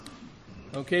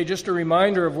Okay, just a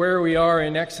reminder of where we are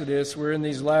in Exodus. We're in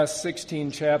these last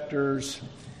 16 chapters,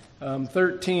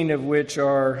 13 of which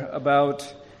are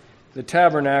about the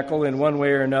tabernacle in one way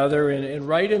or another. And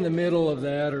right in the middle of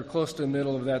that, or close to the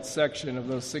middle of that section of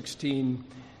those 16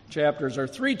 chapters, are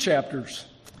 3 chapters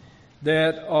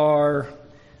that are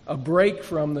a break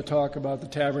from the talk about the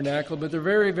tabernacle, but they're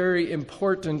very, very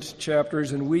important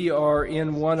chapters, and we are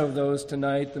in one of those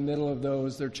tonight, the middle of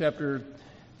those. They're chapter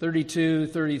 32,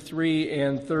 33,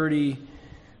 and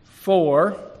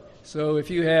 34. So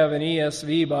if you have an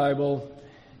ESV Bible,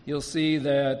 you'll see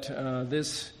that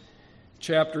this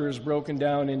chapter is broken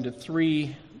down into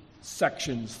 3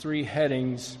 sections, 3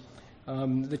 headings.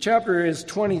 The chapter is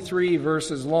 23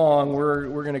 verses long.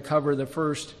 We're going to cover the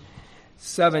first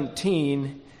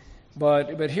 17,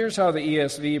 but here's how the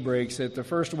ESV breaks it. The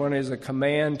first one is a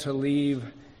command to leave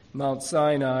Mount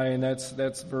Sinai, and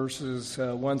that's verses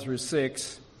 1 through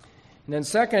 6. And then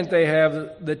second, they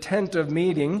have the tent of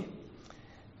meeting,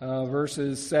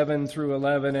 verses 7 through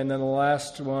 11. And then the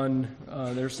last one,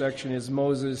 their section, is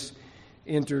Moses'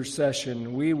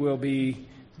 intercession. We will be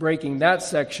breaking that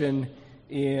section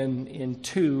in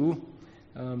 2,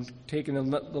 taking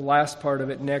the last part of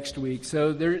it next week.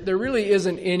 So there really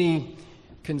isn't any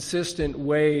consistent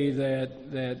way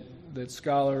that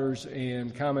scholars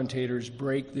and commentators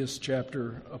break this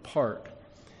chapter apart.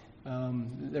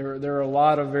 There are a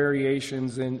lot of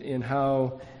variations in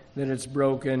how that it's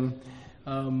broken.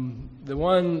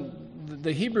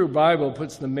 The Hebrew Bible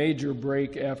puts the major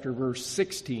break after verse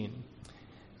 16.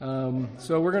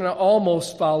 So we're going to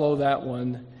almost follow that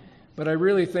one, but I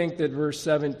really think that verse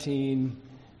 17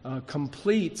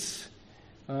 completes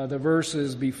the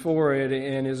verses before it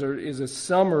and is a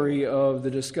summary of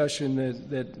the discussion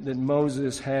that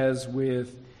Moses has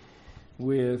with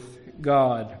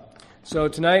God. So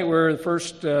tonight we're the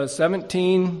first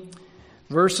 17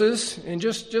 verses, and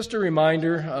just a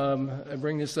reminder, I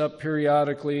bring this up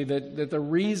periodically, that the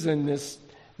reason this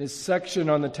section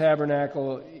on the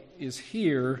tabernacle is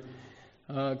here,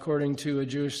 according to a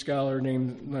Jewish scholar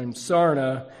named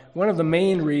Sarna, one of the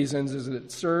main reasons is that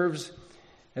it serves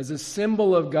as a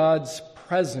symbol of God's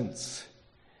presence,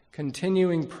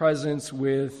 continuing presence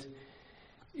with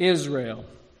Israel.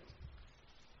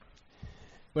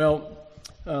 Well,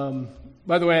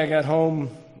 by the way, I got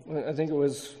home, I think it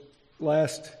was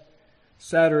last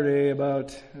Saturday,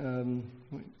 about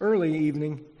early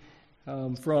evening,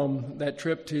 from that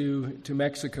trip to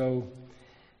Mexico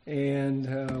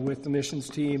and with the missions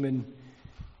team, and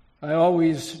I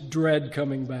always dread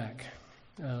coming back.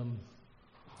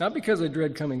 Not because I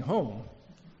dread coming home,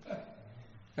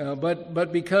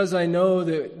 but because I know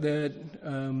that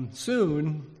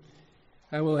soon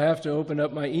I will have to open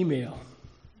up my email.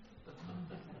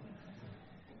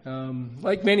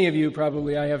 Like many of you,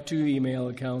 probably, I have 2 email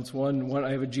accounts. One I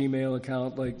have a Gmail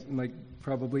account, like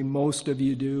probably most of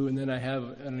you do, and then I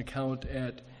have an account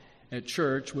at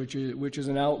church, which is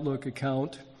an Outlook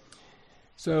account.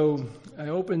 So I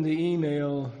opened the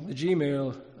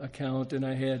Gmail account, and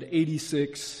I had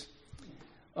 86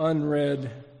 unread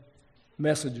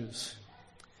messages.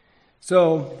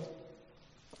 So,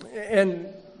 and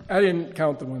I didn't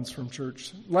count the ones from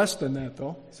church. Less than that,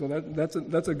 though. So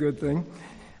that's a good thing.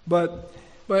 But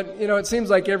it seems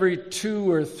like every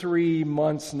 2 or 3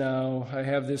 months now, I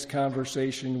have this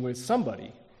conversation with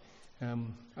somebody.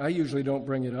 I usually don't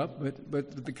bring it up,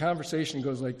 but the conversation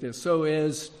goes like this. So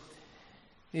is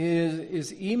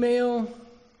email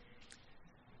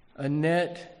a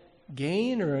net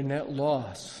gain or a net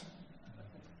loss?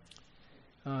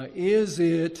 Is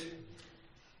it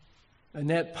a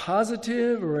net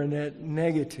positive or a net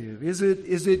negative? Is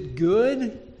it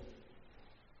good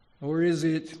or is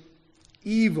it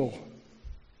evil?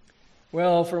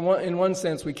 Well, in one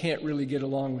sense, we can't really get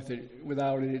along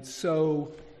without it. It's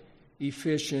so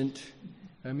efficient.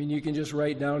 I mean, you can just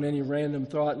write down any random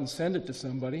thought and send it to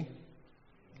somebody.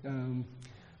 And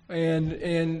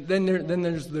then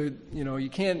there's the,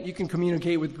 you can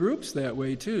communicate with groups that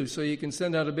way too. So you can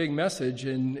send out a big message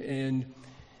and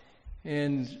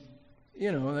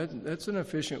that's an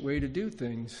efficient way to do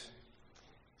things,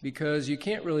 because you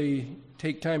can't really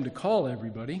take time to call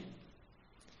everybody,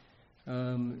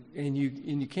 and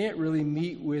you can't really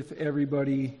meet with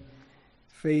everybody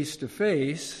face to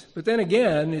face. But then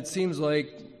again, it seems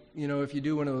like, if you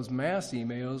do one of those mass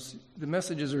emails, the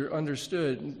messages are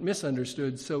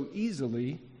misunderstood so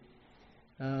easily.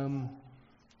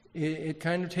 It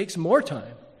kind of takes more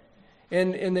time,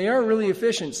 and they aren't really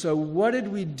efficient. So what did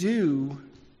we do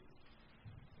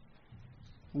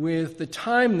with the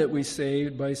time that we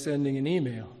saved by sending an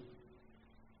email?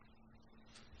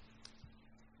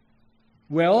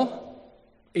 Well,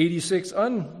 86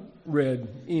 unread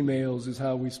emails is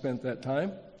how we spent that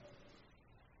time.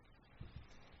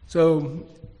 So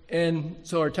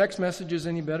our text message is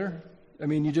any better? I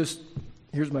mean,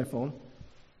 here's my phone.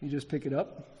 You just pick it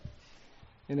up.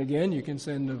 And again, you can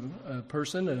send a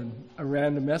person a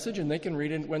random message, and they can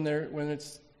read it when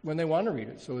they want to read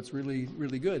it. So it's really,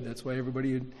 really good. That's why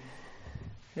everybody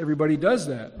does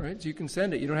that, right? So you can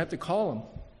send it. You don't have to call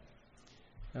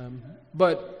them.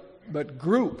 But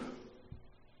group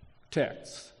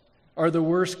texts are the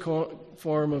worst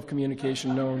form of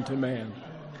communication known to man.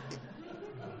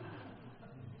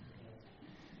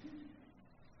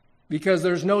 Because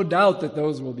there's no doubt that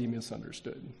those will be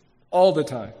misunderstood all the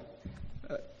time,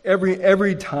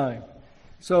 every time.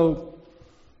 So,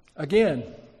 again,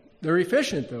 they're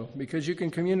efficient, though, because you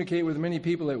can communicate with many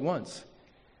people at once.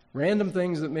 Random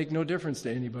things that make no difference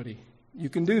to anybody. You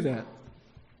can do that.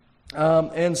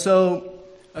 And so,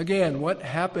 again, what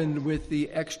happened with the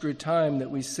extra time that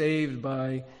we saved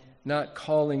by not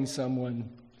calling someone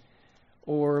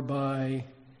or by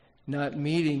not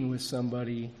meeting with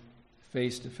somebody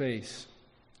face to face?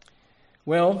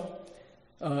 Well,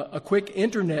 a quick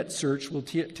internet search will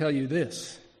tell you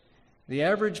this. The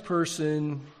average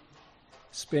person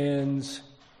spends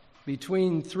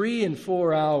between 3 and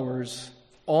 4 hours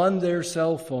on their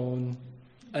cell phone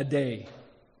a day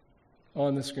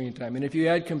on the screen time. And if you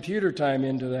add computer time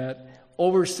into that,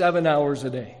 over 7 hours a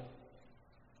day.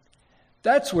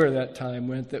 That's where that time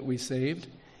went that we saved.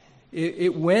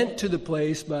 It went to the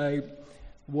place by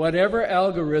whatever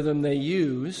algorithm they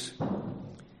use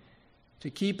to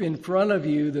keep in front of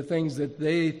you the things that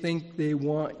they think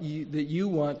that you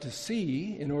want to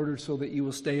see in order so that you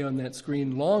will stay on that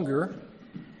screen longer,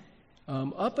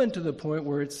 up until the point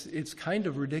where it's kind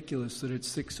of ridiculous that it's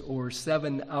 6 or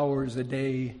 7 hours a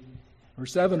day, or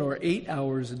 7 or 8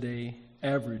 hours a day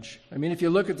average. I mean, if you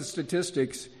look at the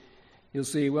statistics, you'll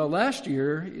see, well, last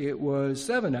year it was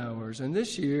 7 hours, and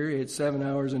this year it's 7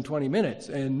 hours and 20 minutes,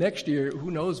 and next year, who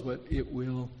knows what it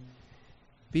will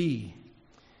be.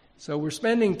 So we're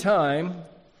spending time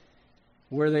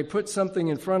where they put something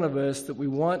in front of us that we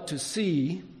want to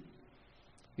see,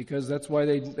 because that's why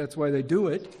they do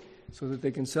it, so that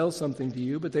they can sell something to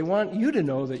you. But they want you to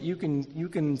know that you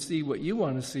can see what you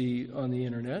want to see on the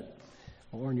internet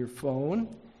or on your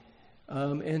phone.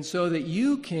 And so that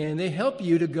they help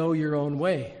you to go your own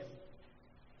way.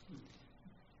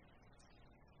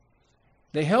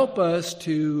 They help us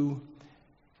to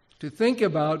think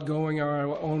about going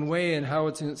our own way and how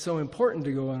it's so important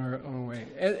to go on our own way.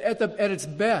 At its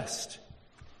best,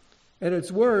 at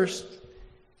its worst,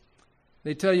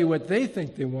 they tell you what they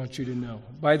think they want you to know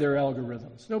by their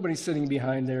algorithms. Nobody's sitting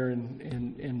behind there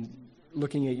and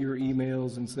looking at your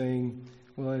emails and saying,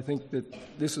 well, I think that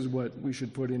this is what we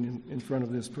should put in front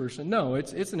of this person. No,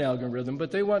 it's an algorithm,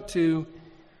 but they want to.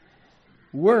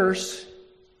 Worse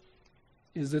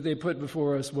is that they put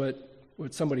before us what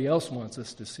somebody else wants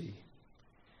us to see,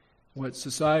 what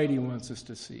society wants us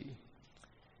to see,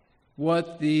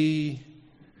 what the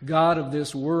God of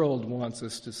this world wants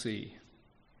us to see,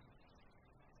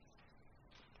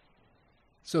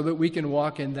 so that we can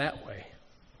walk in that way.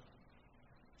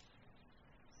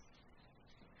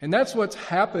 And that's what's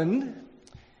happened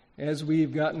as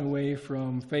we've gotten away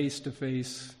from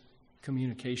face-to-face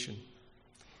communication.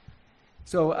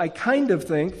 So I kind of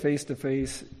think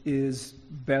face-to-face is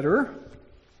better.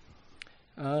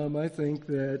 I think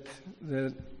that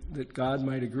God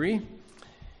might agree.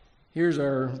 Here's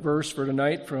our verse for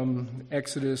tonight from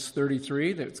Exodus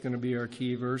 33. That's going to be our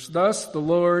key verse. Thus the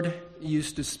Lord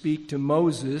used to speak to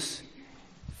Moses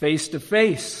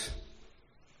face-to-face,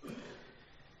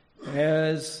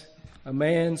 as a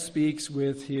man speaks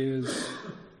with his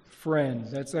friend.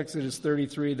 That's Exodus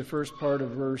 33, the first part of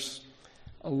verse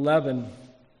 11.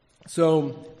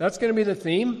 So that's going to be the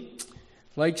theme,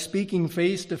 like speaking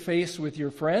face-to-face with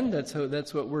your friend.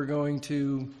 That's what we're going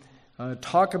to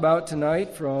talk about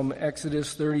tonight from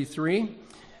Exodus 33.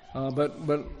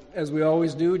 But as we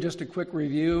always do, just a quick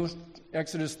review.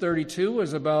 Exodus 32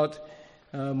 is about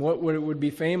what it would be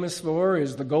famous for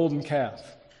is the golden calf.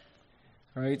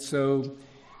 All right, so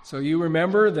you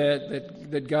remember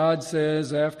that God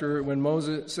says when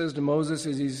Moses says to Moses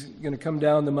as he's going to come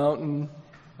down the mountain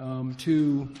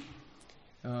to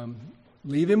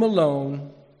leave him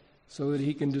alone so that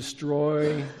he can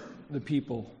destroy the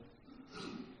people.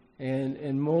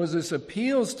 And Moses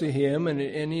appeals to him,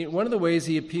 and one of the ways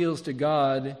he appeals to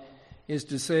God is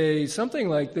to say something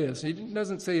like this. He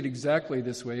doesn't say it exactly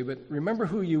this way, but remember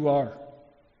who you are.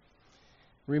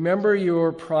 Remember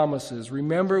your promises.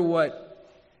 Remember what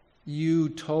you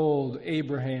told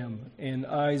Abraham and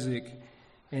Isaac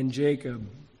and Jacob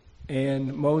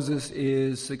And Moses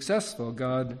is successful.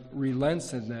 God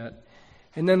relents in that.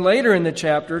 And then later in the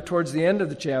chapter, towards the end of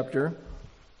the chapter,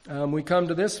 we come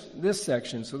to this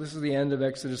section. So this is the end of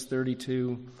Exodus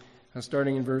 32,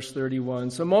 starting in verse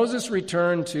 31. So Moses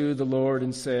returned to the Lord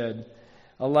and said,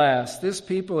 "Alas, this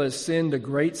people has sinned a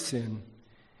great sin.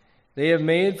 They have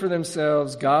made for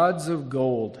themselves gods of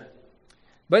gold.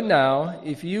 But now,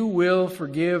 if you will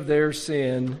forgive their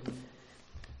sin,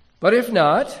 but if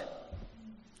not,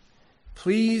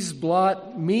 please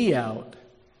blot me out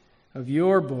of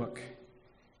your book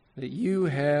that you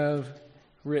have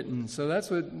written." So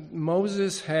that's what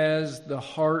Moses has the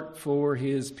heart for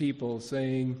his people,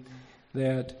 saying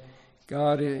that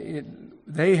God,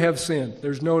 they have sinned.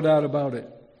 There's no doubt about it.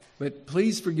 But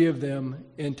please forgive them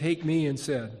and take me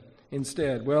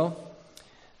instead. Well,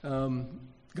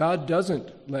 God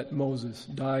doesn't let Moses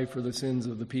die for the sins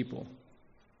of the people.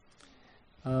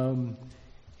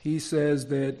 He says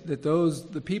that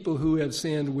the people who have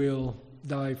sinned will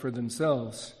die for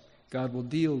themselves. God will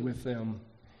deal with them.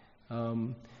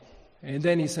 And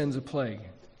then he sends a plague.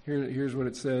 Here's what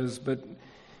it says. But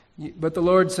the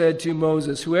Lord said to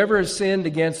Moses, "Whoever has sinned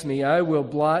against me, I will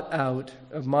blot out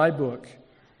of my book.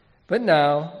 But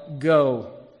now,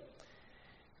 go.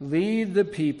 Lead the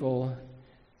people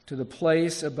to the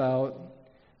place about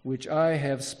which I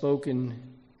have spoken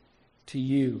to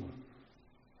you.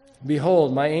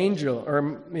 Behold, my angel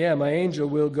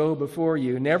will go before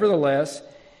you. Nevertheless,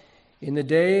 in the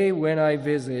day when I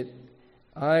visit,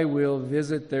 I will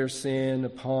visit their sin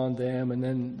upon them." And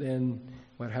then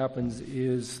what happens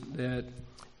is that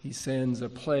he sends a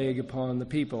plague upon the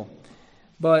people.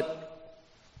 But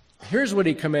here's what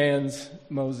he commands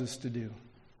Moses to do.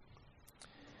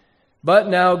 "But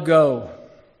now go,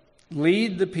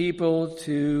 lead the people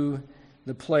to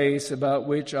the place about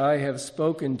which I have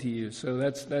spoken to you." So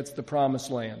that's the promised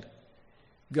land.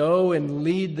 Go and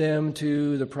lead them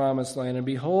to the promised land. "And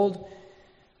behold,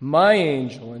 my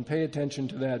angel," and pay attention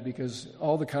to that because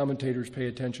all the commentators pay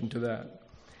attention to that.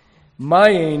 "My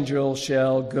angel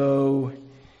shall go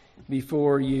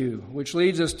before you," which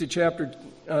leads us to chapter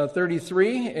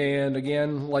 33, and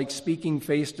again, like speaking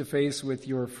face to face with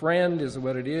your friend is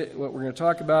what it is. What we're going to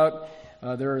talk about.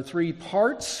 There are 3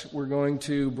 parts. We're going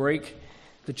to break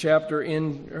the chapter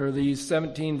or these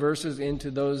 17 verses into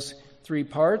those 3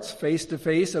 parts. Face to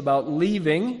face about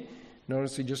leaving.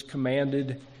 Notice he just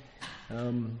commanded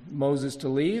Moses to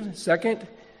leave. Second,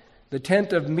 the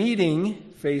tent of meeting,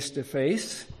 face to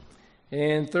face.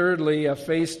 And thirdly, a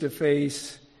face to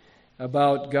face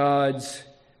about God's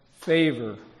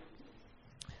favor.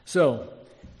 So,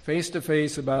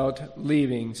 face about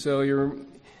leaving. So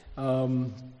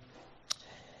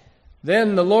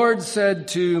then the Lord said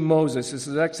to Moses, this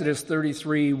is Exodus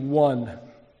 33:1,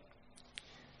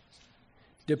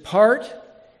 "Depart,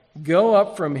 go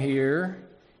up from here,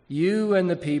 you and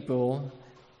the people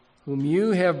whom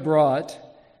you have brought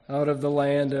out of the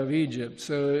land of Egypt."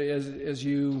 So as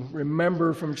you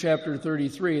remember from chapter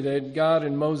 33, that God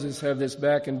and Moses have this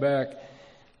back and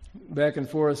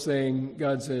forth saying,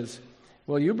 God says,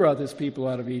 "Well, you brought this people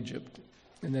out of Egypt."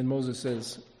 And then Moses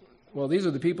says, "Well, these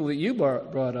are the people that you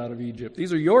brought out of Egypt.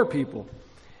 These are your people.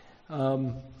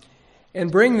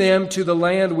 And bring them to the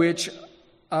land which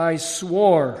I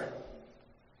swore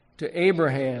to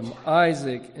Abraham,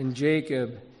 Isaac, and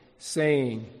Jacob,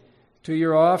 saying, to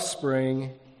your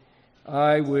offspring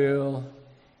I will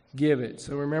give it."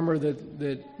 So remember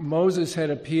that Moses had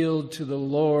appealed to the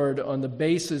Lord on the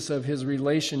basis of his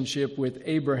relationship with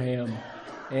Abraham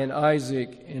and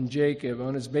Isaac and Jacob,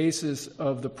 on his basis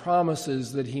of the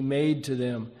promises that he made to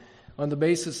them, on the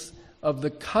basis of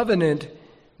the covenant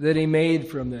that he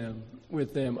made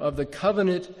with them, of the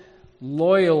covenant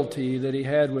loyalty that he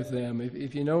had with them.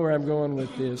 If you know where I'm going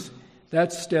with this,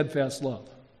 that's steadfast love.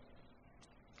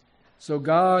 So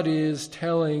God is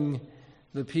telling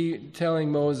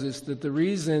Moses that the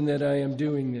reason that I am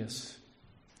doing this,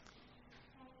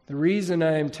 the reason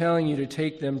I am telling you to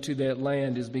take them to that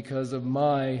land is because of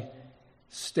my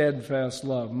steadfast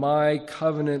love, my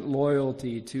covenant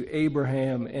loyalty to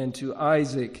Abraham and to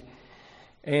Isaac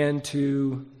and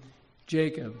to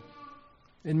Jacob.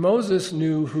 And Moses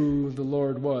knew who the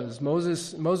Lord was.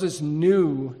 Moses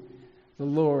knew the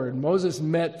Lord. Moses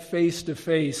met face to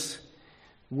face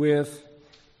with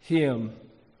him.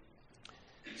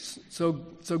 So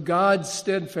God's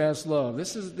steadfast love.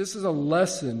 This is a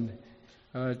lesson,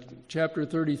 chapter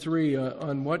 33,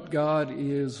 on what God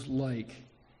is like.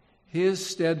 His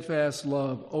steadfast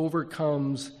love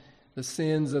overcomes the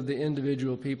sins of the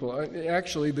individual people.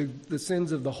 Actually, the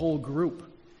sins of the whole group.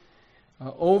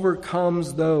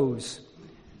 Overcomes those.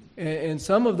 And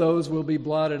some of those will be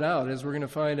blotted out, as we're going to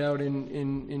find out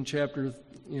in chapter,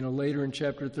 later in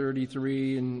chapter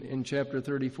 33 and in chapter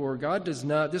 34.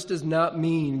 This does not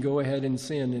mean go ahead and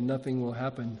sin and nothing will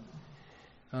happen.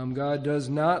 God does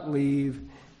not leave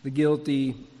the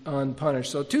guilty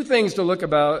unpunished. So 2 things to look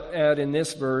at in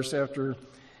this verse after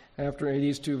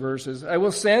these 2 verses. I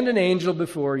will send an angel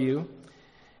before you,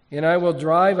 and I will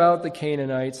drive out the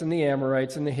Canaanites and the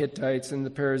Amorites and the Hittites and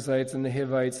the Perizzites and the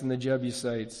Hivites and the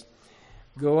Jebusites.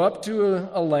 Go up to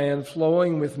a land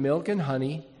flowing with milk and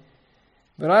honey,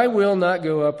 but I will not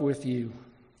go up with you,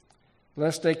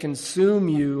 lest I consume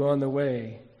you on the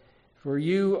way, for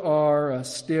you are a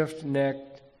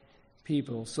stiff-necked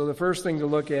people. So the first thing to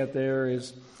look at there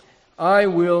is, I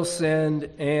will send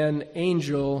an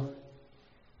angel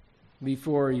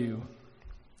before you.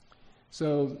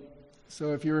 So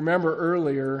if you remember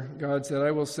earlier, God said,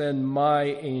 I will send my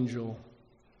angel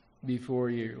before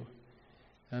you.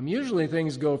 Usually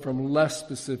things go from less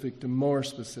specific to more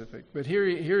specific, but here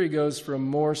he goes from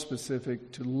more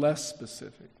specific to less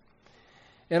specific.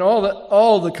 And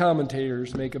all the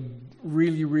commentators make a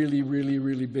really, really, really,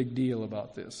 really big deal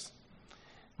about this.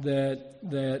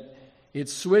 That it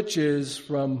switches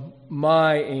from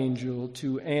my angel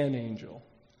to an angel.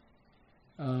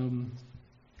 And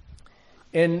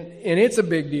it's a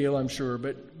big deal, I'm sure,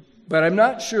 but I'm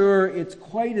not sure it's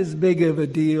quite as big of a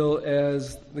deal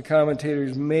as the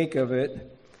commentators make of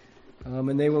it.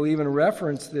 And they will even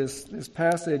reference this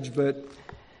passage, but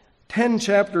 10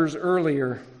 chapters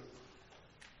earlier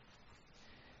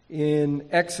in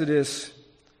Exodus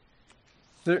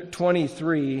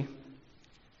 23,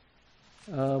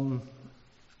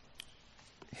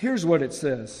 here's what it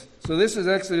says. So this is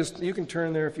Exodus. You can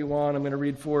turn there if you want. I'm going to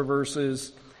read 4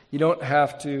 verses. You don't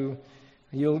have to.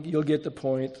 You'll get the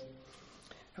point.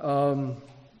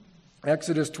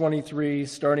 Exodus 23,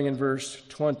 starting in verse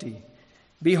 20.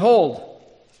 Behold,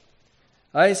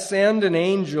 I send an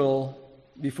angel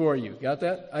before you. Got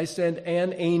that? I send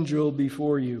an angel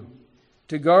before you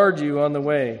to guard you on the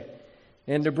way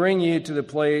and to bring you to the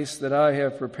place that I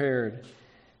have prepared.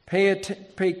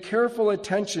 Pay careful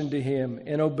attention to him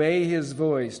and obey his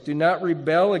voice. Do not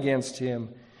rebel against him,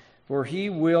 for he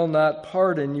will not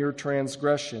pardon your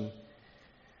transgression.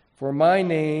 For my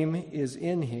name is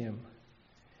in him.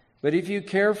 But if you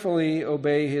carefully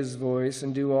obey his voice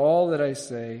and do all that I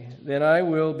say, then I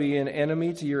will be an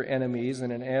enemy to your enemies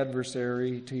and an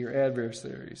adversary to your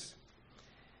adversaries.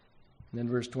 And then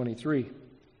verse 23.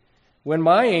 When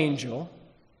my angel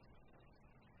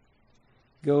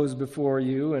goes before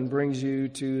you and brings you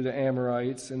to the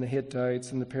Amorites and the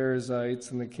Hittites and the Perizzites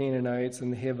and the Canaanites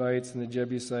and the Hivites and the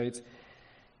Jebusites,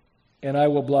 and I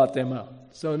will blot them out.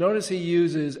 So notice he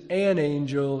uses an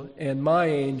angel and my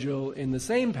angel in the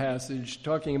same passage,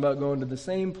 talking about going to the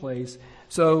same place.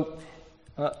 So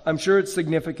I'm sure it's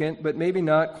significant, but maybe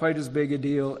not quite as big a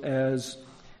deal as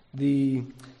the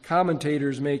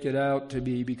commentators make it out to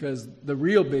be, because the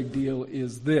real big deal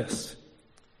is this.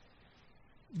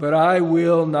 But I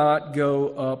will not go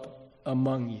up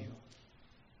among you,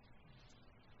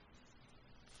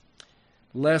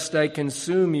 lest I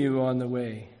consume you on the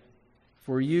way,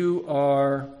 for you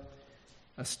are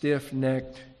a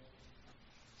stiff-necked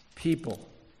people.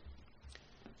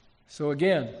 So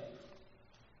again,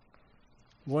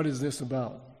 what is this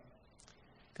about?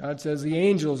 God says the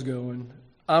angel's going.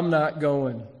 I'm not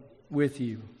going with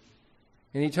you.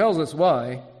 And he tells us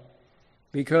why.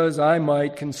 Because I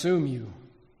might consume you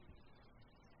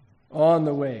on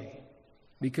the way.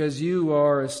 Because you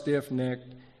are a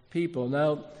stiff-necked people.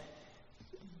 Now,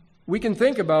 we can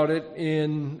think about it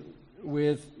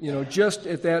just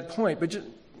at that point, but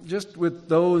just with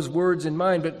those words in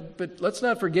mind. But let's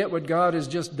not forget what God has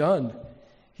just done.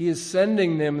 He is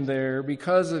sending them there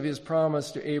because of his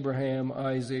promise to Abraham,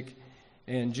 Isaac,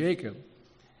 and Jacob.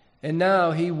 And now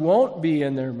he won't be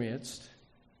in their midst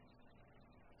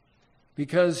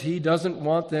because he doesn't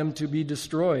want them to be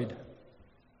destroyed.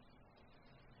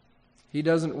 He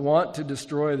doesn't want to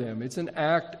destroy them. It's an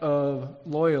act of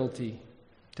loyalty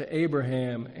to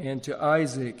Abraham and to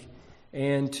Isaac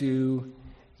and to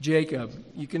Jacob.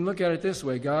 You can look at it this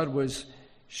way. God was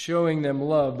showing them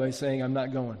love by saying, I'm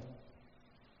not going.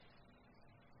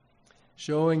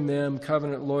 Showing them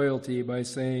covenant loyalty by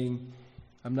saying,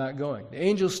 I'm not going. The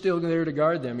angel's still there to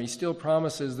guard them. He still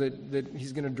promises that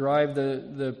he's going to drive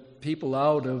the people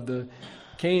out of the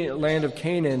land of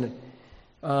Canaan.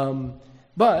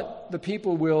 But the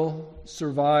people will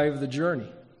survive the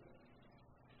journey.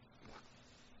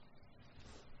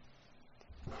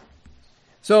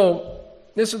 So,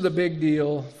 this is a big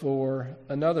deal for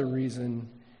another reason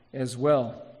as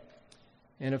well.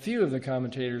 And a few of the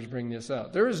commentators bring this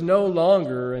out. There is no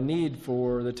longer a need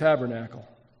for the tabernacle.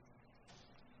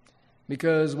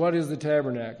 Because what is the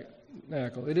tabernacle?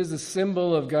 It is a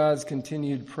symbol of God's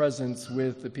continued presence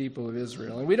with the people of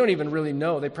Israel. And we don't even really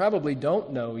know. They probably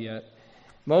don't know yet.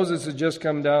 Moses had just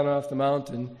come down off the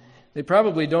mountain. They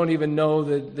probably don't even know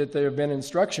that there have been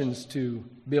instructions to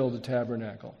build a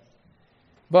tabernacle.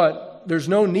 But there's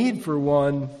no need for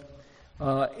one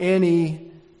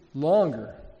any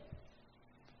longer.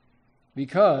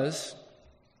 Because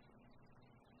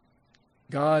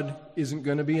God isn't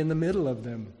going to be in the middle of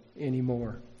them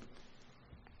anymore.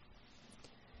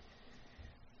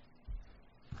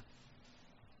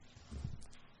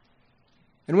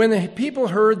 And when the people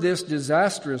heard this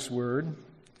disastrous word,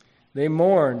 they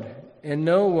mourned, and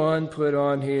no one put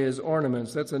on his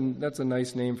ornaments. That's a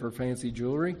nice name for fancy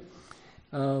jewelry.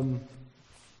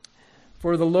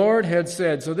 For the Lord had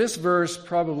said, so this verse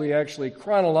probably actually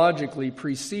chronologically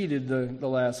preceded the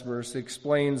last verse. It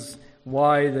explains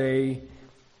why they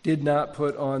did not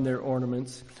put on their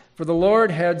ornaments. For the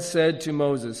Lord had said to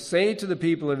Moses, say to the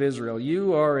people of Israel,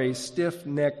 you are a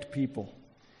stiff-necked people.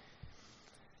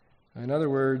 In other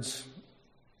words,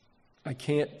 I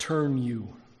can't turn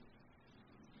you.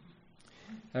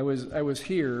 I was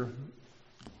here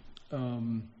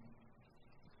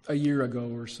a year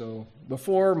ago or so,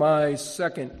 before my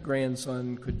second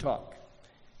grandson could talk.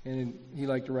 And he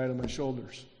liked to ride on my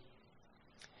shoulders.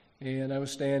 And I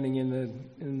was standing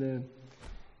in the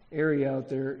area out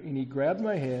there, and he grabbed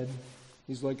my head.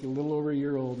 He's like a little over a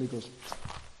year old, and he goes,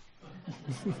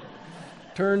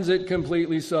 turns it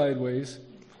completely sideways.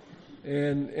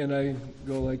 And I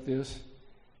go like this.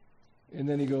 And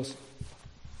then he goes,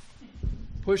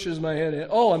 pushes my head in.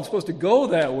 Oh, I'm supposed to go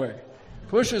that way.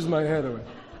 Pushes my head away.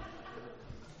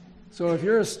 So if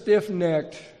you're a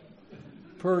stiff-necked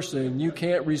person, you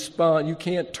can't respond, you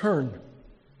can't turn.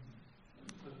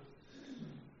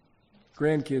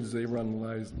 Grandkids, they run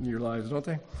your lives, don't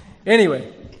they?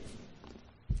 Anyway,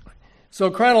 so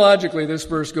chronologically, this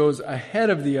verse goes ahead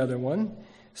of the other one.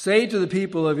 Say to the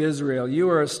people of Israel, you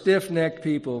are a stiff-necked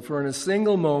people, for in a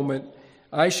single moment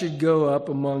I should go up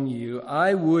among you.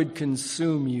 I would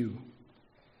consume you.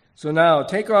 So now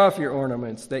take off your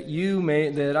ornaments,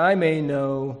 that I may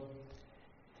know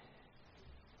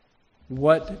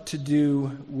what to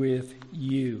do with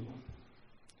you.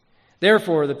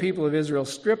 Therefore, the people of Israel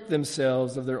stripped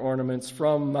themselves of their ornaments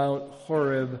from Mount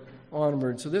Horeb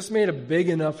onward. So this made a big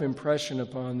enough impression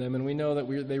upon them, and we know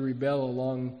that they rebel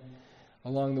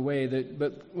along the way.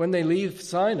 But when they leave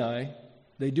Sinai,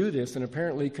 they do this and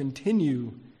apparently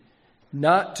continue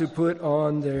not to put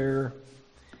on their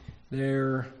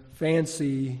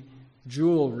fancy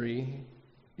jewelry.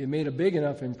 It made a big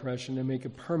enough impression to make a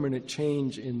permanent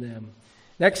change in them.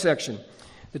 Next section,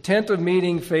 the tent of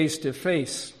meeting face to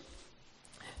face.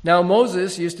 Now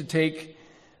Moses used to take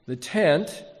the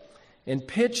tent and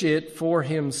pitch it for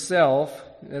himself.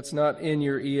 That's not in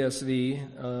your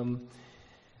ESV,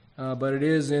 but it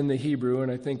is in the Hebrew,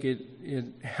 and I think it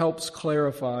helps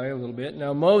clarify a little bit.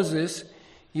 Now Moses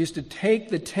used to take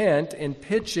the tent and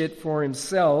pitch it for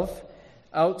himself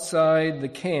outside the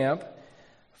camp,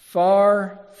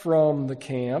 far from the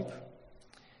camp,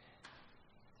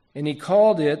 and he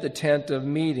called it the tent of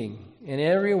meeting. And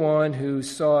everyone who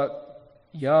sought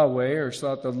Yahweh or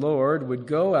sought the Lord would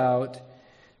go out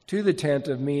to the tent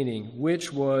of meeting,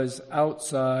 which was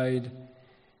outside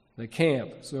the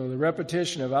camp. So the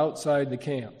repetition of outside the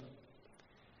camp.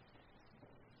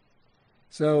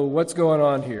 So what's going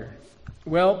on here?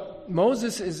 Well,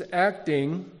 Moses is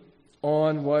acting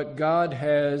on what God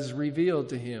has revealed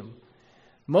to him.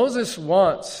 Moses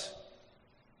wants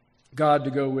God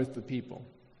to go with the people.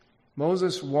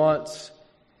 Moses wants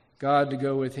God to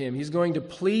go with him. He's going to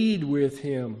plead with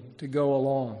him to go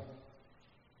along.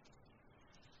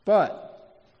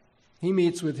 But he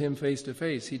meets with him face to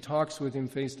face. He talks with him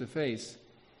face to face.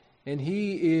 And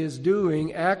he is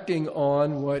acting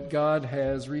on what God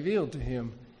has revealed to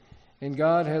him. And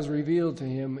God has revealed to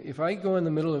him, if I go in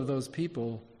the middle of those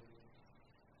people,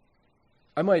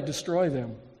 I might destroy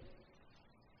them.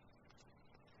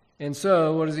 And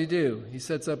so, what does he do? He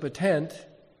sets up a tent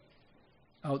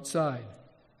outside,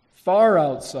 far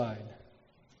outside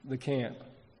the camp,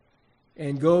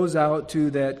 and goes out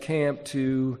to that camp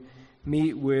to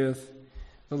meet with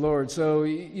the Lord. So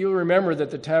you'll remember that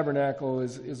the tabernacle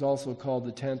is also called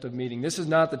the tent of meeting. This is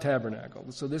not the tabernacle.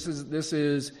 So this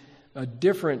is a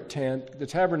different tent. The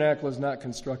tabernacle is not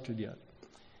constructed yet.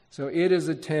 So it is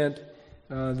a tent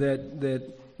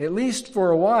that at least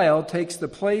for a while takes the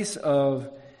place of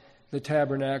the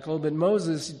tabernacle, but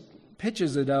Moses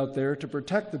pitches it out there to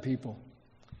protect the people.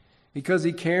 because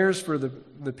he cares for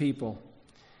the people.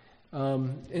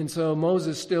 And so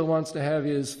Moses still wants to have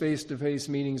his face-to-face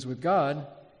meetings with God,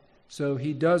 so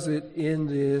he does it in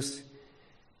this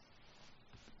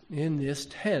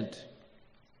tent.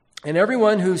 And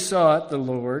everyone who sought the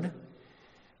Lord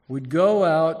would go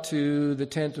out to the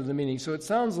tent of the meeting. So it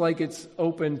sounds like it's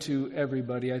open to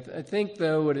everybody. I think,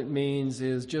 though, what it means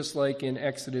is just like in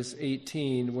Exodus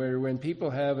 18, where when people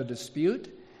have a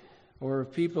dispute, or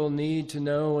if people need to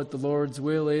know what the Lord's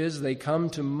will is, they come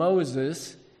to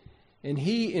Moses, and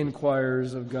he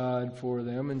inquires of God for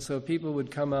them. And so people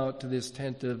would come out to this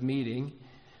tent of meeting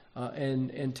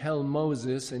and tell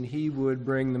Moses, and he would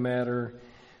bring the matter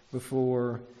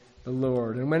before the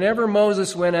Lord. And whenever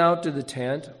Moses went out to the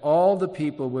tent, all the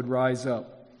people would rise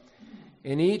up,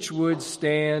 and each would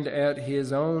stand at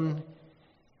his own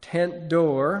tent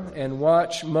door and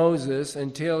watch Moses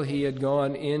until he had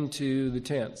gone into the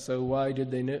tent. So why did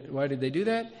they do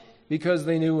that? Because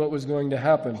they knew what was going to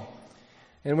happen.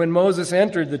 And when Moses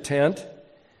entered the tent,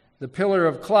 the pillar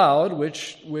of cloud,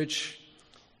 which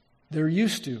they're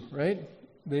used to, right?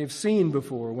 They've seen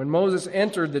before. When Moses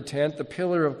entered the tent, the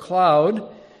pillar of cloud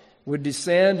would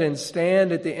descend and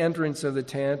stand at the entrance of the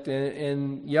tent,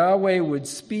 and Yahweh would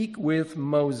speak with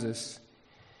Moses.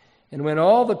 And when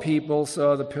all the people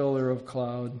saw the pillar of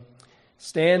cloud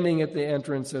standing at the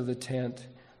entrance of the tent,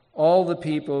 all the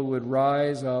people would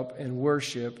rise up and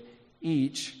worship,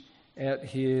 each at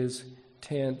his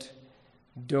tent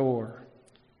door,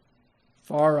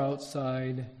 far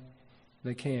outside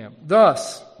the camp.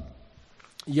 Thus,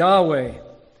 Yahweh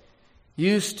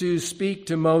used to speak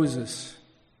to Moses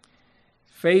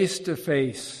face to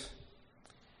face,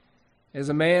 as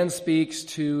a man speaks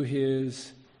to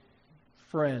his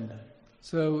friend.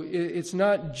 So it's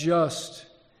not just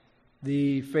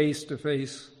the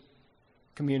face-to-face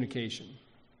communication.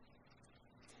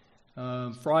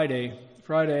 Friday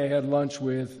I had lunch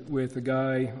with a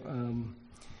guy.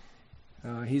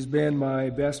 He's been my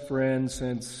best friend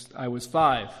since I was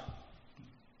 5.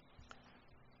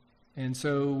 And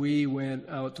so we went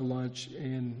out to lunch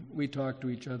and we talked to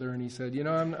each other, and he said,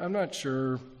 I'm not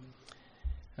sure,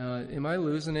 am I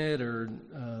losing it, or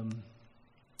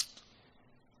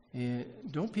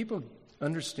don't people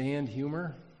understand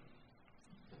humor?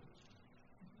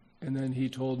 And then he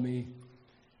told me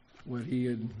what he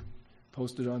had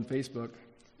posted on Facebook.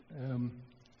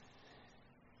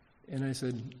 And I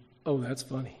said, oh, that's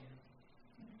funny.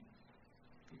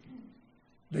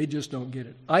 They just don't get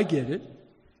it. I get it.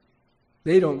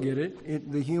 They don't get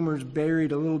it. The humor's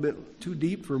buried a little bit too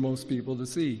deep for most people to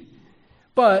see.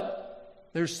 But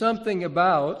there's something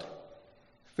about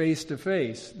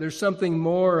face-to-face. There's something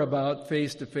more about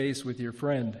face-to-face with your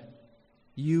friend.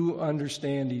 You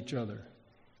understand each other.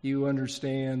 You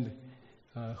understand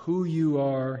who you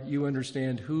are. You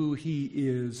understand who he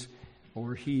is,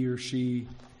 or he or she.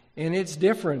 And it's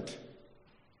different.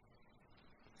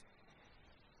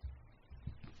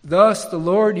 Thus, the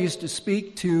Lord used to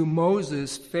speak to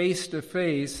Moses face to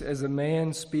face as a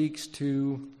man speaks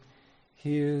to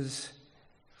his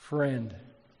friend.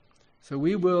 So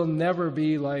we will never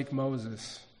be like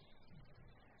Moses.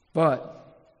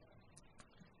 But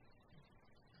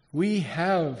we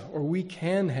have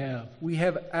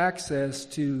access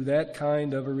to that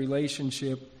kind of a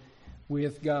relationship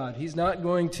with God. He's not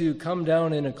going to come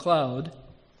down in a cloud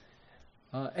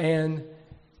and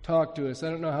talk to us. I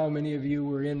don't know how many of you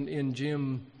were in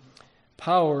Jim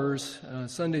Powers'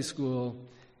 Sunday school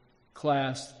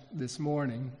class this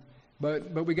morning,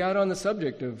 but we got on the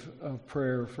subject of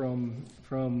prayer from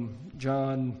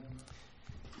John,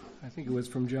 I think it was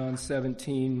from John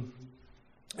 17,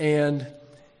 and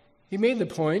he made the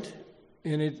point,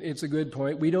 and it's a good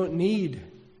point, we don't need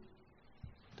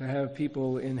to have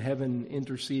people in heaven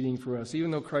interceding for us, even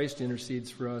though Christ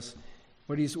intercedes for us.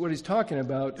 What he's talking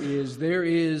about is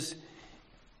God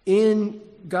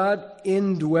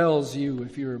indwells you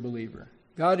if you're a believer.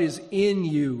 God is in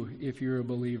you if you're a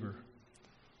believer.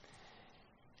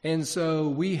 And so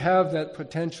we have that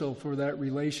potential for that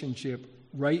relationship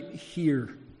right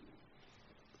here.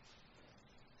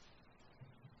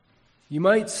 You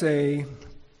might say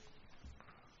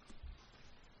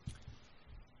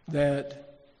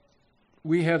that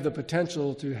we have the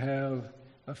potential to have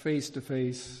a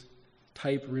face-to-face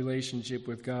type relationship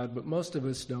with God, but most of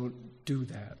us don't do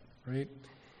that, right?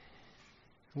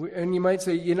 And you might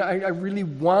say, I really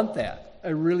want that. I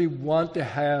really want to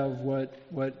have what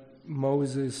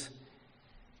Moses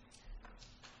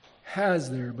has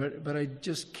there, but I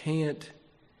just can't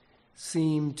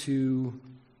seem to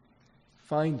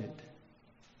find it.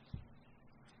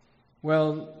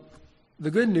 Well,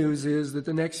 the good news is that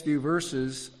the next few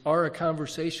verses are a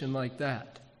conversation like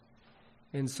that.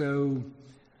 And so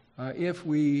if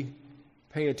we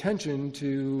pay attention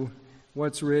to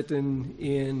what's written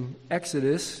in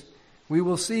Exodus, we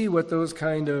will see what those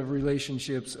kind of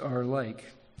relationships are like.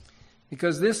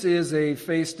 Because this is a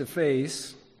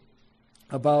face-to-face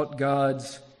about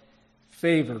God's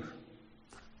favor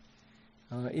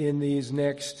in these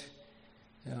next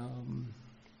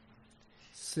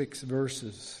 6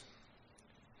 verses.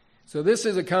 So this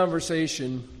is a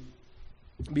conversation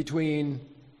between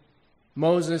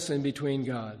Moses and between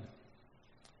God.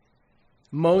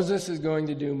 Moses is going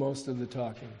to do most of the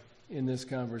talking in this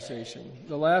conversation.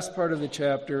 The last part of the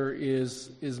chapter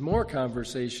is more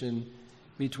conversation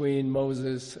between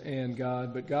Moses and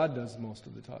God, but God does most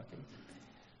of the talking.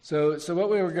 So what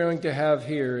we're going to have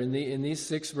here in these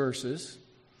 6 verses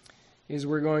is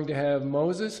we're going to have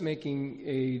Moses making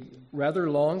a rather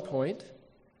long point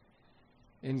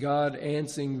and God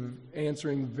answering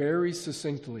very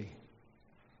succinctly.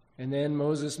 And then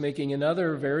Moses making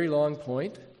another very long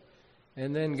point,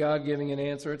 and then God giving an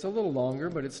answer. It's a little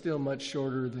longer, but it's still much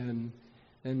shorter than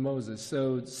Moses.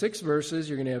 So 6 verses,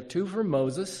 you're going to have 2 from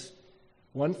Moses,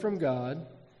 1 from God,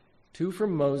 2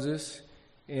 from Moses,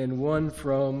 and 1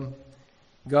 from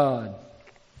God.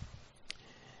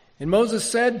 And Moses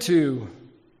said to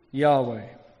Yahweh,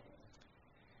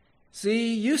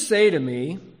 "See, you say to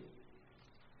me,"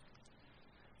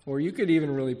 or you could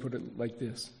even really put it like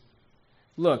this,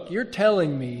 "Look, you're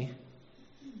telling me,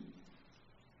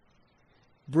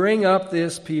 bring up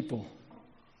this people,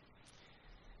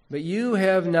 but you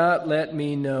have not let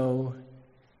me know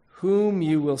whom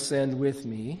you will send with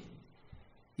me.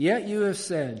 Yet you have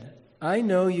said, I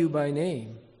know you by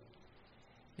name,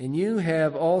 and you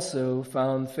have also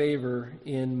found favor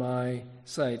in my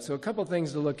sight." So a couple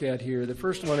things to look at here. The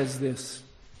first one is this.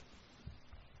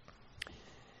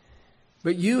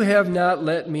 But you have not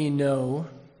let me know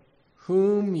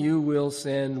whom you will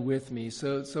send with me.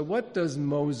 So what does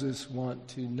Moses want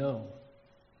to know?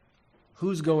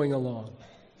 Who's going along?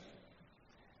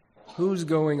 Who's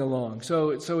going along?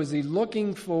 So is he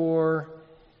looking for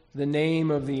the name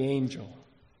of the angel?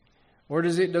 Or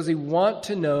does he want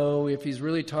to know if he's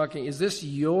really talking, is this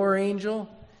your angel?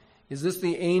 Is this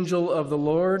the angel of the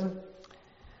Lord?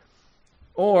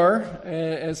 Or,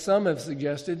 as some have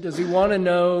suggested, does he want to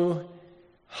know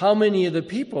how many of the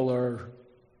people are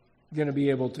going to be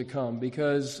able to come?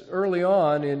 Because early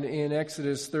on in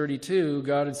Exodus 32,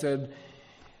 God had said,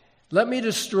 "Let me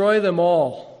destroy them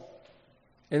all,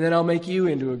 and then I'll make you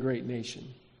into a great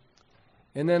nation."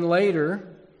 And then later,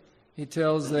 he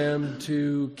tells them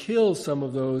to kill some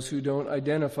of those who don't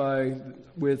identify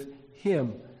with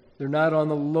him. They're not on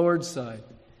the Lord's side.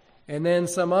 And then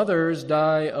some others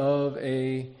die of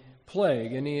a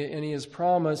plague. And he has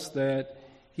promised that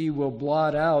he will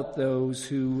blot out those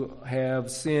who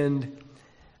have sinned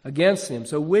against him.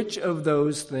 So which of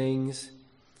those things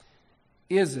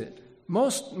is it?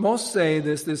 Most say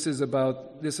this is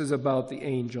about the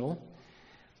angel,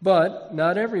 but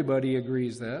not everybody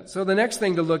agrees that. So the next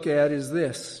thing to look at is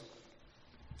this.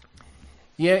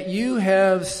 Yet you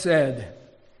have said,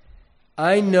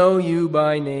 I know you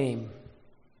by name,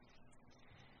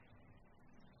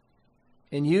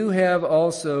 and you have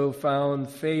also found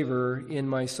favor in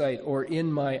my sight, or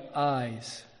in my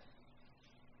eyes.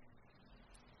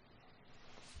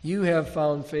 You have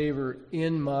found favor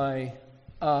in my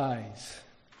eyes.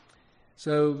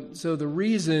 So the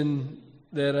reason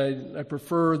that I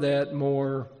prefer that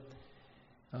more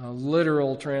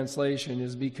literal translation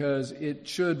is because it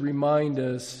should remind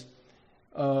us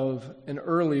of an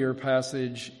earlier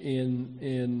passage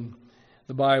in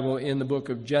the Bible, in the book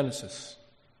of Genesis,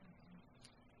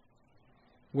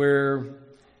 where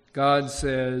God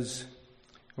says,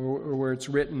 or where it's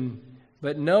written,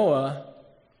 "But Noah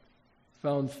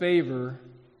found favor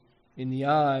in the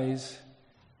eyes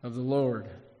of the Lord."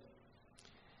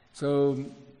 So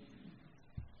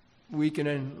a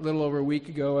little over a week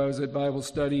ago, I was at Bible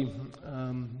study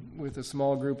with a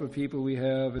small group of people we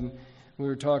have, and we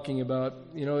were talking about,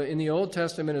 in the Old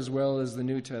Testament as well as the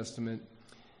New Testament,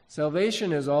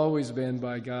 salvation has always been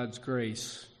by God's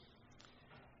grace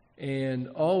and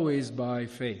always by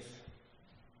faith.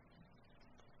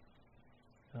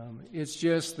 It's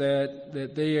just that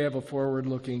they have a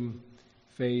forward-looking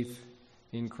faith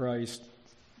in Christ.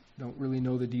 Don't really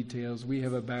know the details. We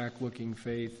have a back-looking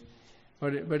faith.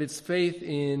 But it's faith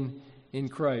in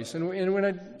Christ. And when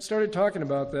I started talking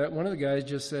about that, one of the guys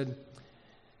just said,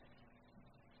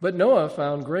 "But Noah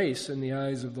found grace in the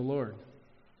eyes of the Lord."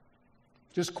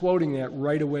 Just quoting that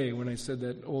right away when I said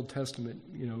that Old Testament,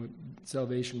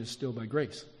 salvation is still by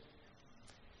grace.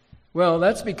 Well,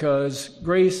 that's because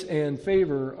grace and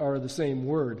favor are the same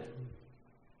word.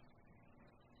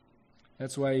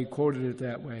 That's why he quoted it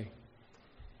that way.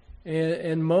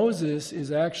 And Moses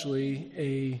is actually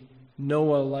a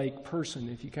Noah-like person.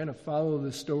 If you kind of follow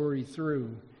the story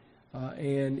through,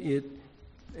 and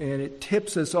it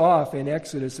tips us off in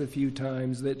Exodus a few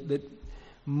times that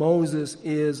Moses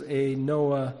is a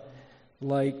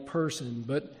Noah-like person.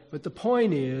 But the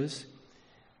point is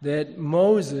that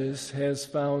Moses has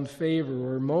found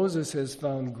favor, or Moses has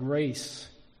found grace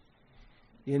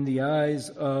in the eyes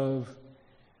of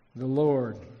the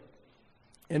Lord.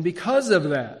 And because of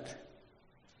that,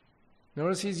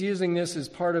 notice he's using this as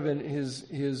part of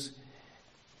his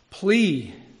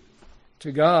plea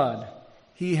to God.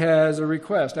 He has a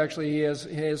request. Actually, he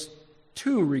has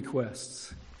two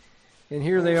requests. And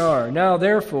here they are. Now,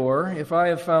 therefore, if I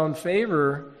have found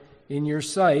favor in your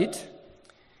sight,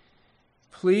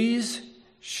 please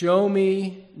show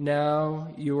me now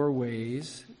your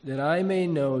ways, that I may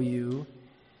know you,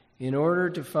 in order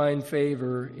to find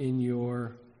favor in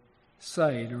your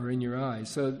sight or in your eyes.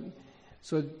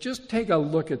 So just take a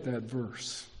look at that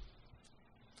verse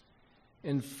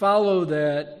and follow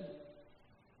that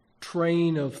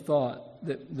train of thought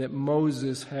that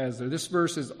Moses has there. This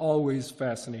verse has always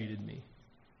fascinated me.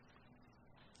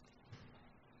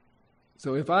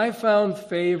 So if I found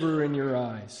favor in your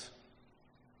eyes,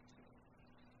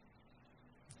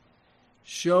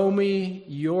 show me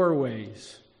your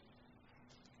ways,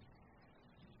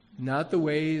 not the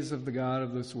ways of the God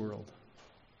of this world,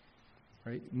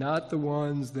 right? Not the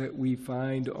ones that we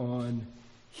find on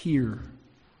here,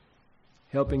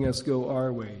 helping us go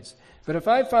our ways. But if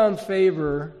I found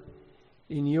favor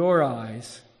in your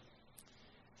eyes,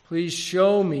 please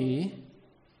show me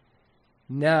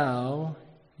now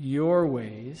your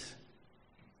ways.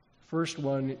 First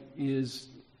one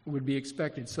would be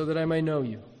expected, so that I may know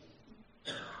you.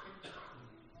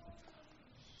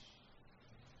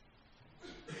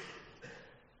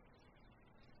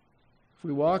 If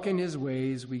we walk in his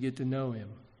ways, we get to know him.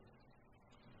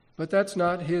 But that's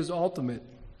not his ultimate.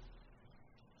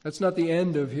 That's not the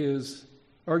end of his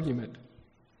argument.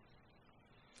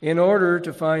 In order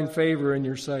to find favor in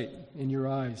your sight, in your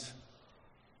eyes.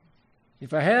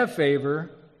 If I have favor,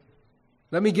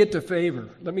 let me get to favor.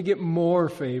 Let me get more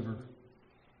favor.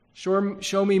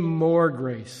 Show me more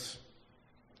grace.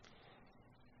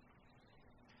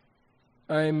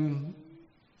 I'm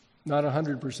not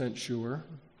 100% sure,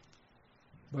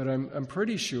 but I'm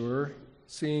pretty sure,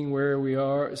 seeing where we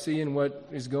are, seeing what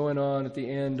is going on at the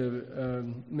end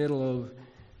of middle of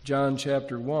John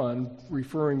chapter 1,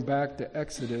 referring back to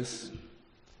Exodus,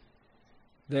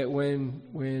 that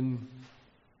when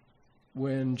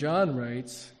John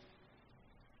writes,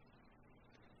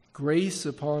 grace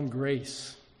upon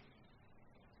grace,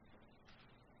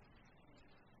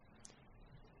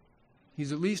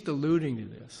 he's at least alluding to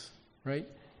this, right?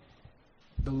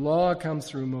 The law comes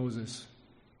through Moses,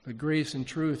 but grace and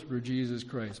truth through Jesus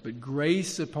Christ. But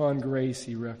grace upon grace,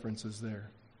 he references there.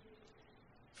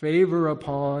 Favor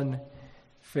upon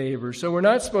favor. So we're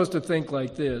not supposed to think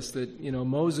like this, that,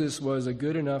 Moses was a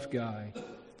good enough guy,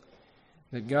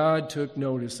 that God took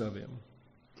notice of him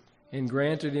and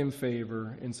granted him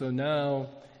favor. And so now,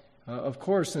 of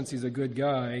course, since he's a good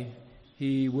guy,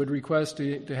 he would request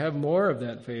to have more of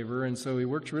that favor, and so he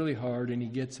works really hard and he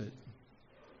gets it.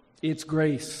 It's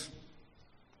grace.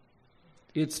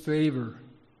 It's favor.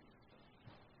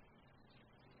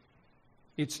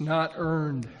 It's not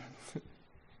earned.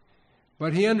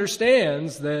 But he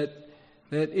understands that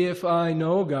if I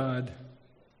know God,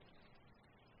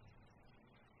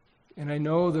 and I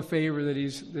know the favor that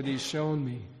he's shown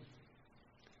me,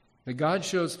 that God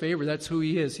shows favor, that's who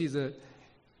he is.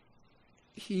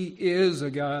 He is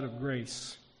a God of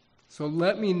grace. So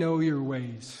let me know your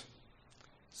ways,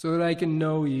 so that I can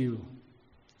know you,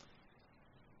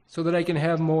 so that I can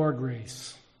have more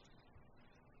grace.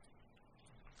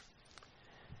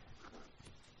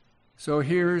 So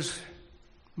here's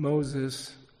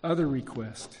Moses' other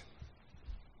request.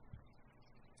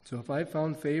 So if I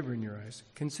found favor in your eyes,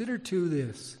 consider too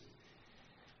this,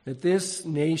 that this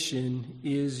nation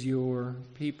is your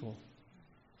people.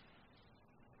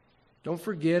 Don't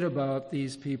forget about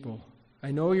these people.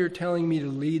 I know you're telling me to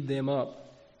lead them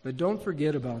up, but don't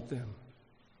forget about them.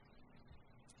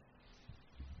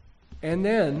 And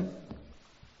then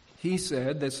he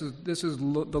said, this is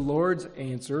the Lord's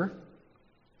answer,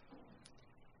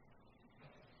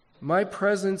 my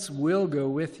presence will go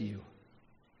with you,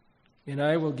 and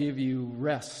I will give you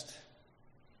rest.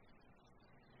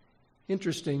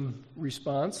 Interesting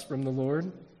response from the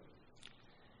Lord.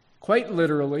 Quite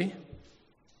literally,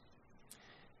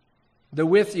 The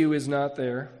with you is not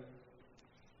there.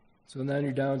 So now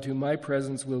you're down to my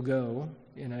presence will go,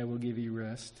 and I will give you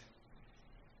rest.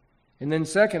 And then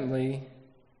secondly,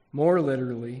 more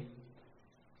literally,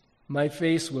 my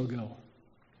face will go.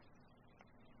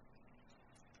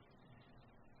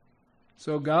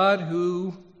 So God,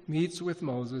 who meets with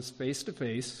Moses face to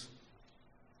face,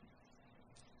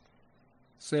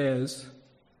 says,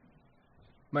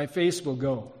 my face will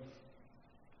go.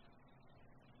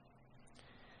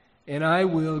 And I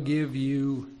will give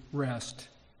you rest.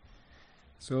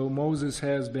 So Moses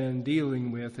has been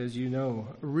dealing with, as you know,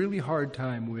 a really hard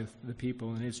time with the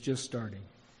people, and it's just starting.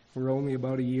 We're only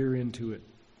about a year into it.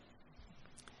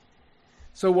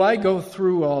 So why go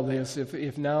through all this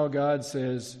if now God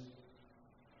says,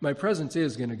 my presence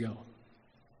is going to go?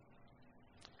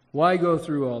 Why go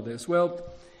through all this? Well,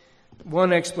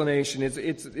 one explanation,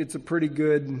 it's a pretty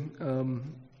good,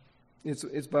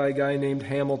 it's by a guy named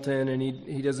Hamilton, and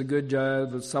he does a good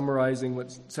job of summarizing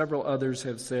what several others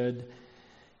have said.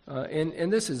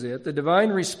 And this is it. The divine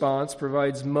response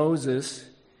provides Moses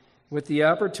with the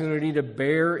opportunity to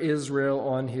bear Israel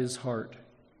on his heart,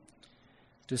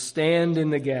 to stand in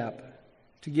the gap,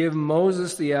 to give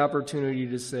Moses the opportunity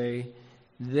to say,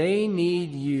 they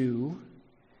need you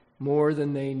more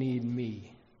than they need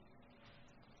me.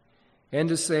 And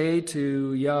to say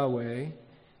to Yahweh,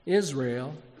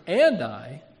 Israel and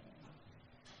I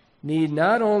need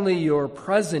not only your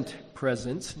present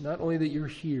presence, not only that you're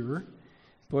here,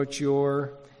 but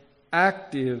your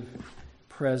active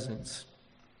presence.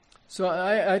 So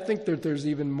I think that there's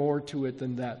even more to it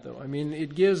than that, though. I mean,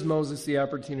 it gives Moses the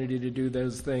opportunity to do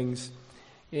those things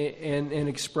and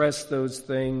express those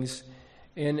things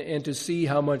and to see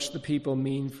how much the people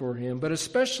mean for him, but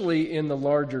especially in the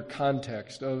larger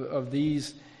context of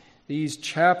these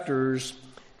chapters,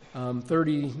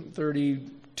 30,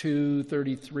 32,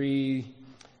 33,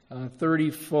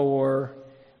 34.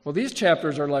 Well, these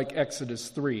chapters are like Exodus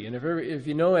 3. And if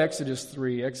you know Exodus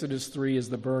 3 is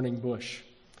the burning bush.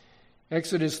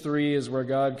 Exodus 3 is where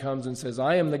God comes and says,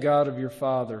 I am the God of your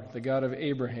father, the God of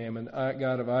Abraham, and the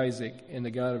God of Isaac, and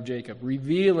the God of Jacob,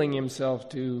 revealing himself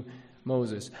to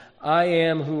Moses. I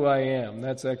am who I am.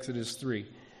 That's Exodus 3.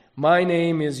 My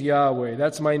name is Yahweh.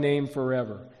 That's my name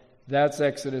forever. That's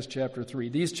Exodus chapter 3.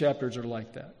 These chapters are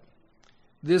like that.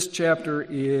 This chapter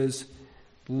is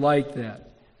like that.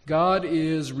 God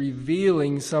is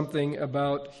revealing something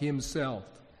about himself,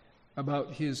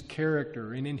 about his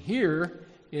character. And in here,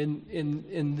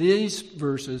 in these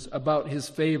verses, about his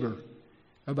favor,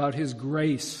 about his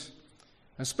grace.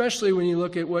 Especially when you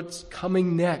look at what's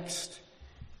coming next.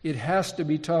 It has to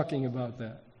be talking about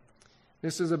that.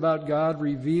 This is about God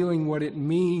revealing what it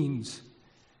means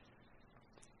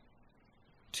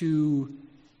to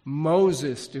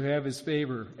Moses to have his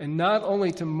favor. And not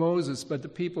only to Moses, but the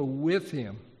people with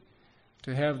him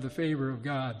to have the favor of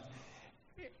God.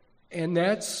 And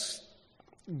that's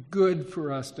good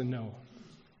for us to know.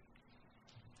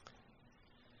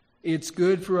 It's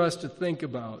good for us to think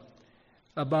about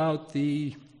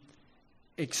the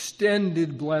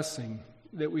extended blessing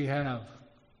that we have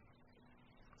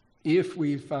if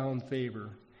we found favor,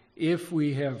 if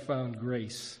we have found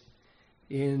grace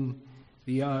in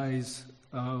the eyes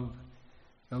of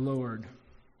the Lord.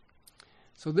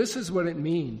 So this is what it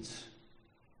means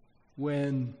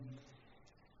when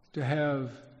to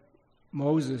have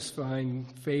Moses find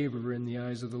favor in the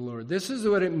eyes of the Lord. This is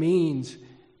what it means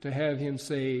to have him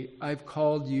say, I've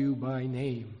called you by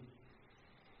name.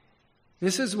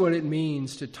 This is what it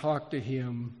means to talk to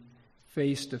him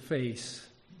face to face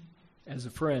as a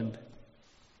friend.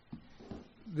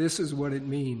 This is what it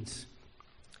means.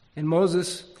 And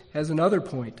Moses has another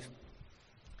point.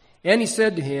 And he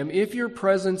said to him, if your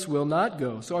presence will not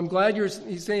go. So I'm glad you're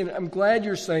saying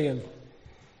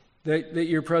that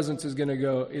your presence is going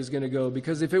to go,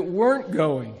 because if it weren't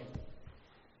going,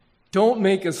 don't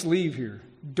make us leave here.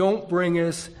 Don't bring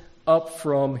us up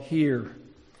from here.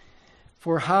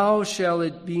 For how shall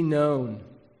it be known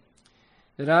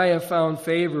that I have found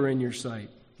favor in your sight?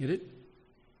 Get it?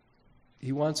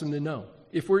 He wants them to know.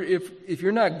 If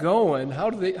you're not going, how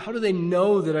do they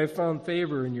know that I found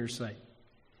favor in your sight?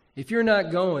 If you're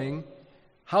not going,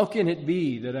 how can it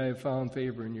be that I have found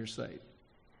favor in your sight?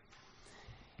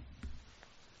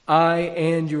 I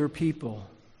and your people.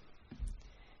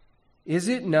 Is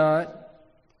it not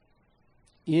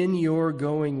in your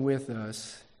going with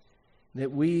us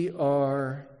that we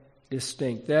are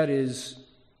distinct? That is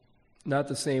not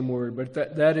the same word,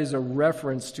 but that is a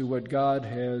reference to what God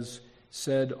has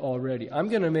said already. I'm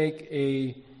going to make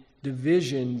a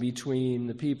division between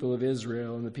the people of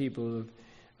Israel and the people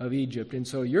of Egypt. And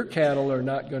so your cattle are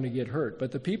not going to get hurt,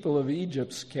 but the people of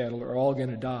Egypt's cattle are all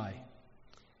going to die.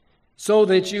 So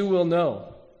that you will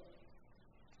know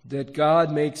that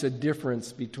God makes a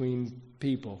difference between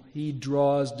people. He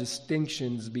draws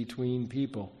distinctions between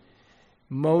people.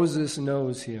 Moses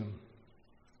knows him.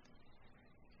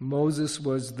 Moses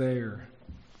was there.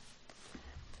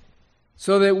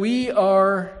 So that we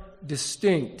are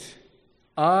distinct,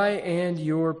 I and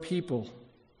your people,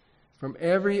 from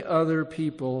every other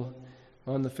people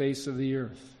on the face of the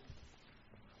earth.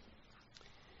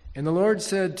 And the Lord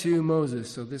said to Moses,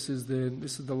 so this is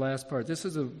the last part. This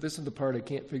is the part I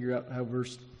can't figure out how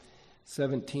verse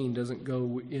 17 doesn't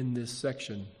go in this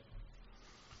section.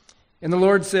 And the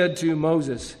Lord said to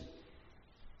Moses,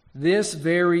 this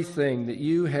very thing that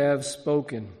you have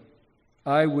spoken,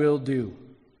 I will do.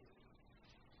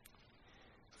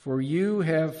 For you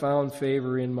have found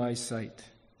favor in my sight,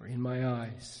 or in my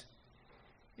eyes,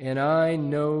 and I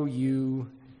know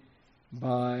you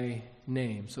by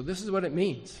name. So this is what it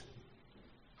means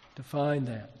to find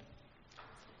that.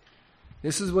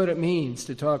 This is what it means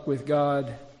to talk with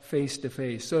God face to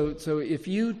face. So if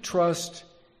you trust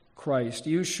Christ,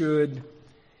 you should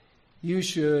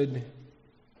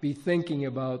be thinking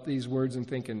about these words and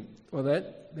thinking, well,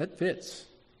 that fits.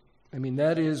 I mean,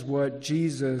 that is what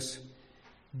Jesus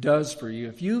does for you.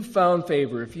 If you've found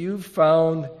favor, if you've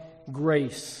found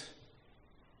grace,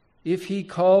 if He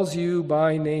calls you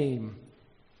by name,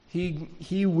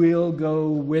 He will go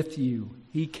with you.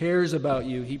 He cares about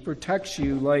you. He protects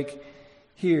you like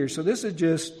here. So this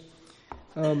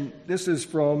is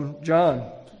from John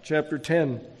chapter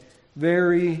 10.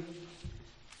 Very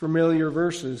familiar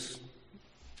verses.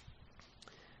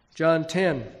 John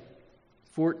 10,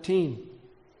 14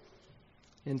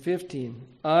 and 15.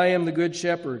 I am the good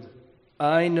shepherd.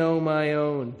 I know my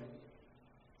own,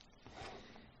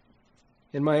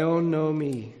 and my own know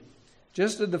me.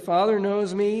 Just as the Father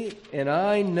knows me, and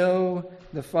I know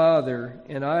the Father,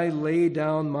 and I lay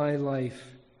down my life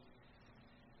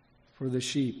for the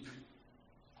sheep.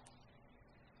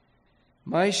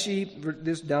 My sheep,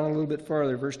 this down a little bit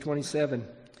farther, verse 27.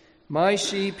 My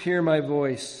sheep hear my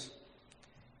voice,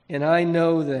 and I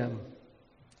know them,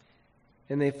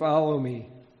 and they follow me.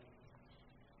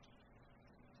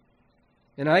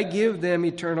 And I give them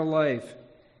eternal life,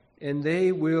 and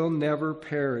they will never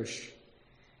perish,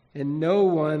 and no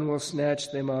one will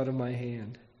snatch them out of my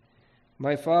hand.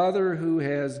 My Father who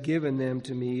has given them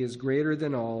to me is greater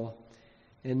than all,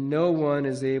 and no one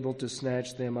is able to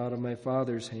snatch them out of my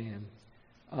Father's hand.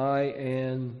 I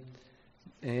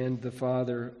and the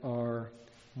Father are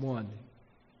one.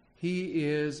 He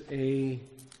is a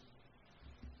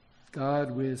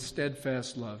God with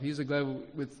steadfast love. He's a God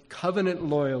with covenant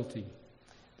loyalty.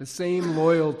 The same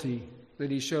loyalty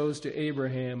that He shows to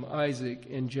Abraham, Isaac,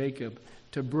 and Jacob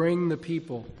to bring the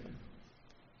people,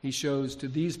 He shows to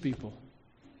these people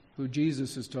who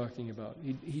Jesus is talking about.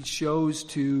 He shows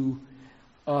to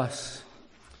us,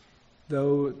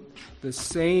 though, the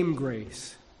same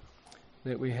grace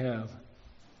that we have.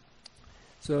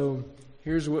 So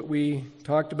here's what we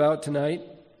talked about tonight.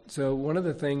 So one of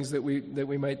the things that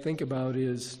we might think about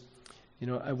is,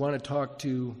 I want to talk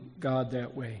to God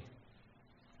that way.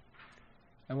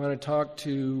 I want to talk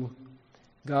to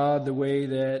God the way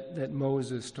that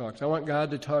Moses talks. I want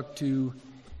God to talk to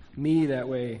me that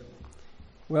way.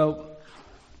 Well,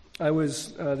 I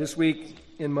was this week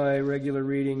in my regular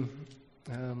reading,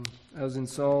 I was in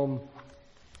Psalm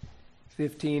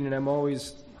 15, and I'm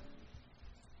always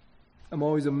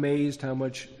amazed how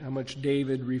much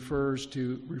David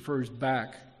refers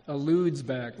back, alludes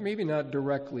back, maybe not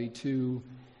directly to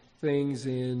things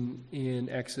in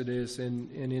Exodus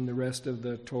and in the rest of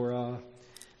the Torah.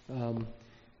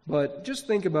 But just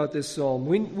think about this psalm.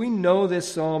 We know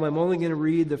this psalm. I'm only going to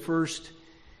read the first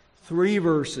 3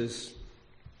 verses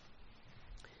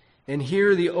and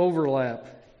hear the overlap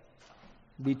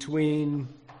between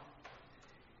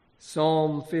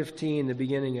Psalm 15, the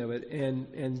beginning of it,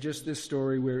 and just this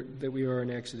story that we are in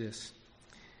Exodus.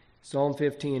 Psalm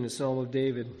 15, a psalm of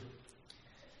David.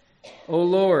 O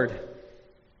Lord,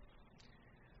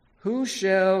 who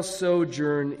shall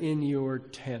sojourn in your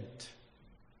tent?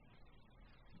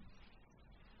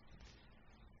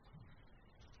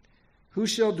 Who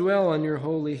shall dwell on your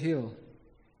holy hill?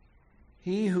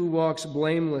 He who walks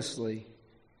blamelessly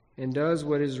and does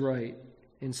what is right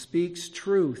and speaks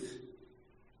truth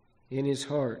in his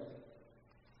heart,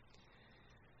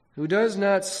 who does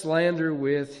not slander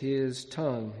with his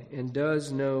tongue and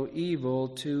does no evil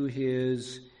to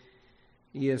his,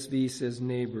 ESV says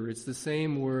neighbor. It's the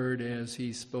same word as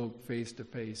he spoke face to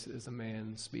face as a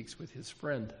man speaks with his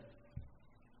friend.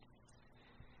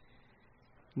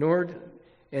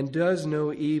 and does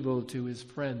no evil to his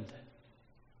friend,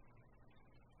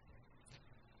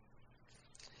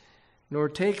 nor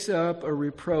takes up a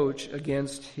reproach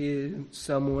against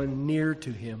someone near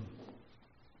to him.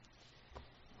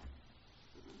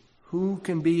 Who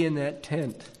can be in that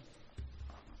tent?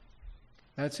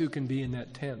 That's who can be in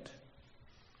that tent.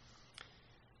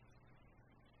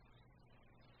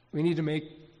 We need to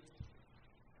make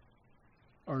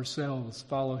ourselves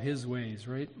follow his ways,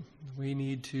 right? We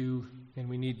need to, and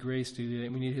we need grace to do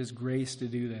that. We need his grace to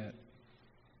do that.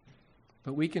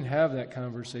 But we can have that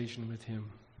conversation with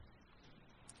him.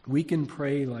 We can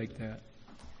pray like that,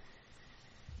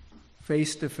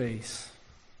 face to face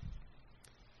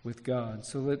with God.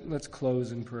 So let's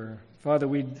close in prayer. Father,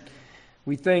 we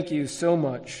thank you so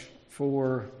much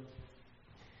for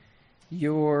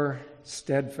your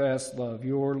steadfast love,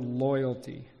 your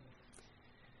loyalty.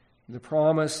 The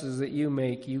promises that you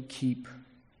make, you keep.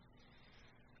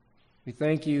 We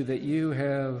thank you that you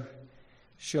have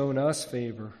shown us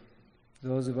favor.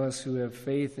 Those of us who have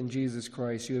faith in Jesus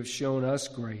Christ, you have shown us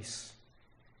grace.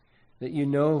 That you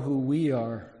know who we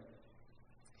are.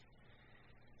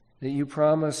 That you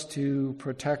promise to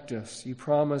protect us. You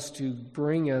promise to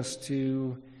bring us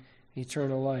to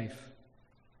eternal life.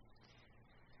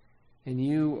 And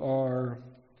you are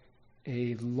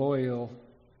a loyal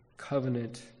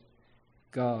covenant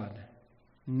God.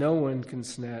 No one can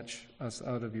snatch us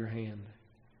out of your hand.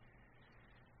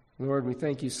 Lord, we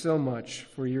thank you so much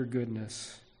for your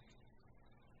goodness.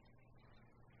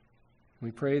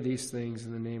 We pray these things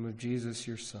in the name of Jesus,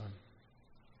 your Son.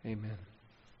 Amen.